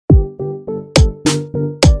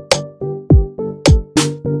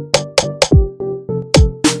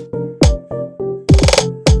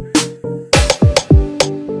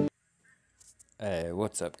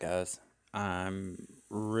What's up, guys? I'm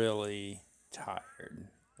really tired.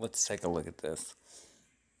 Let's take a look at this.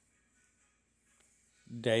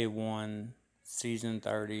 Day 1, Season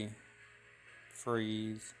 30,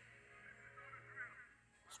 freeze.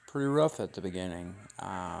 It's pretty rough at the beginning.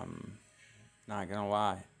 Not gonna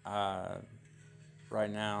lie.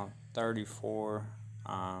 Right now, 34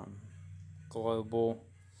 global.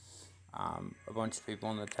 A bunch of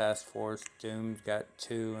people in the task force. Doom's got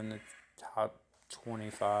 2 in the top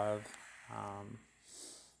 25.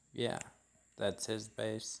 Yeah, that's his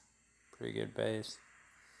base. Pretty good base.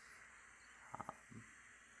 I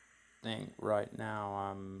think right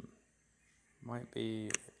now might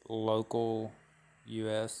be local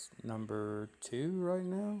U.S. number 2 right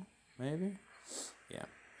now, maybe. Yeah.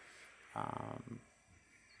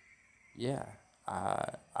 Yeah.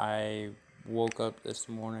 I woke up this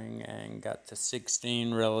morning and got to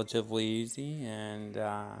 16 relatively easy, and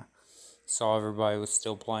saw everybody was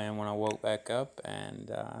still playing when I woke back up, and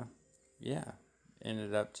yeah,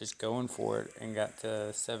 ended up just going for it and got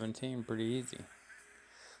to 17 pretty easy.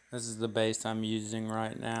 This is the base I'm using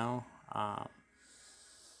right now.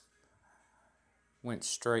 Went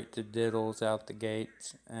straight to diddles out the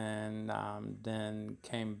gate, and then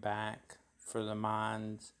came back for the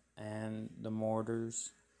mines and the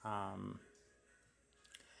mortars.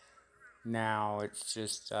 Now it's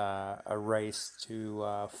just a race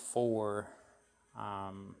to 4,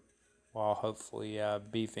 while hopefully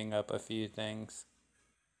beefing up a few things.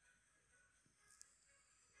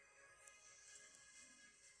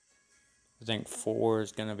 I think 4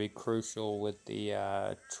 is going to be crucial with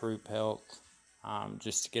the troop health,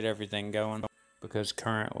 just to get everything going. Because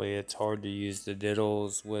currently it's hard to use the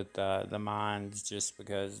diddles with the mines just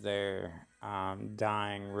because they're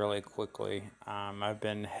dying really quickly. I've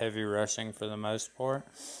been heavy rushing for the most part,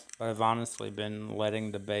 but I've honestly been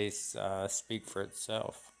letting the base speak for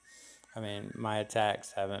itself. I mean, my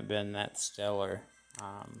attacks haven't been that stellar,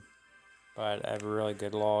 but I have a really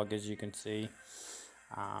good log, as you can see.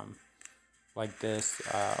 Like this,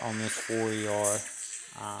 on this 4ER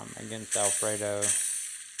against Alfredo,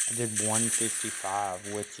 I did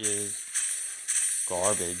 155, which is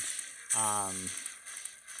garbage.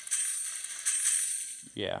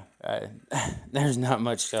 Yeah, there's not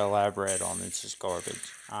much to elaborate on. It's just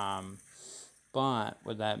garbage. But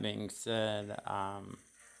with that being said, I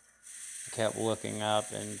kept looking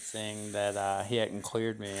up and seeing that he hadn't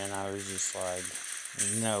cleared me, and I was just like,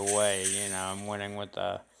 no way, I'm winning with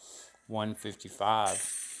a 155.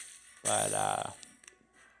 But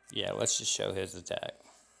yeah, let's just show his attack.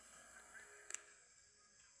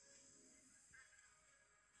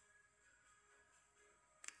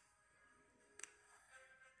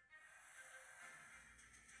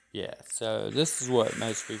 Yeah, so this is what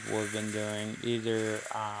most people have been doing, either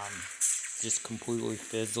just completely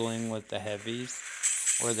fizzling with the heavies,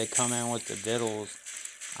 or they come in with the diddles.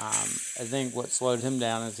 I think what slowed him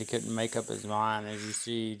down is he couldn't make up his mind. As you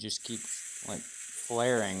see, he just keeps like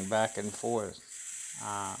flaring back and forth.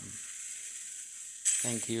 I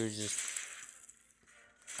think he was just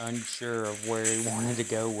unsure of where he wanted to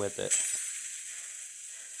go with it.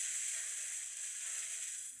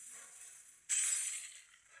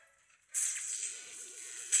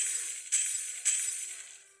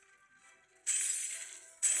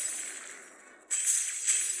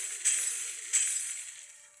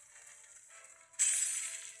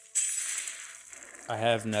 I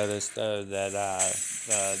have noticed though that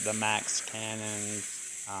the max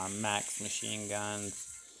cannons, max machine guns,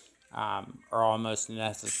 are almost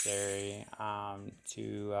necessary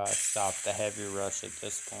to stop the heavy rush at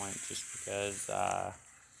this point, just because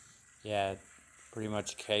yeah, pretty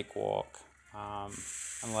much a cakewalk,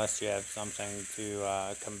 unless you have something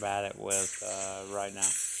to combat it with right now.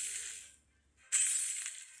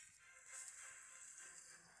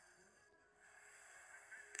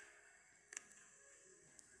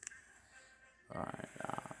 Alright,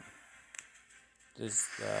 this is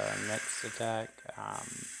the next attack.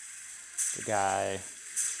 The guy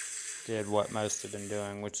did what most have been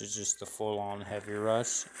doing, which is just the full-on heavy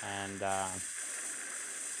rush, and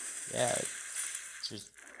yeah, it's just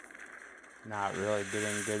not really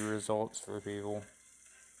getting good results for people.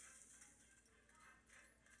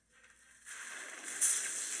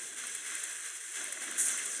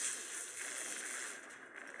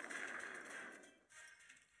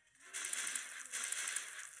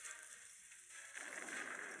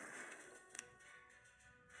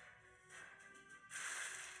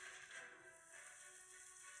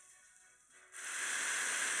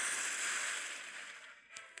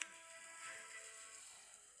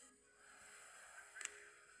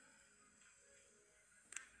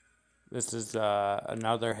 This is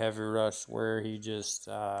another heavy rush where he just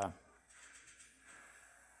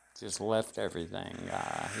left everything.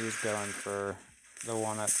 He was going for the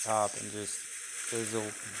one up top and just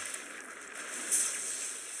fizzled.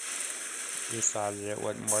 Decided it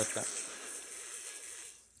wasn't worth it.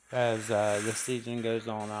 As the season goes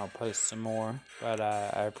on, I'll post some more. But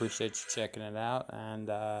I appreciate you checking it out, and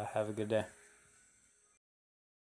have a good day.